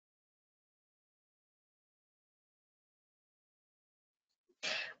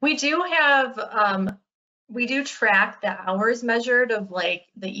We do have, we do track the hours measured of like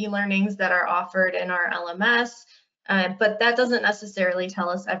the e-learnings that are offered in our LMS, but that doesn't necessarily tell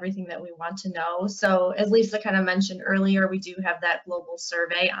us everything that we want to know. So as Lisa kind of mentioned earlier, we do have that global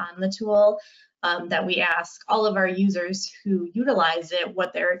survey on the tool that we ask all of our users who utilize it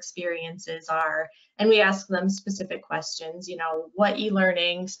what their experiences are. And we ask them specific questions, you know, what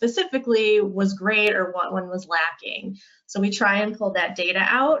e-learning specifically was great or what one was lacking. So we try and pull that data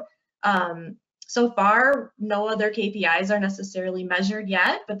out. So far, no other KPIs are necessarily measured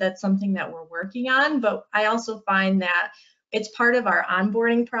yet, but that's something that we're working on. But I also find that it's part of our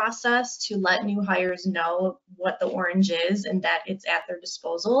onboarding process to let new hires know what the orange is and that it's at their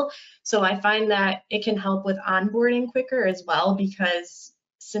disposal. So I find that it can help with onboarding quicker as well, because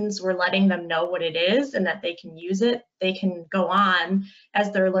since we're letting them know what it is and that they can use it, they can go on as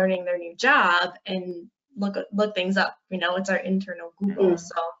they're learning their new job and look things up. You know, it's our internal Google.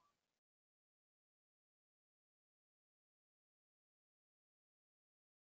 So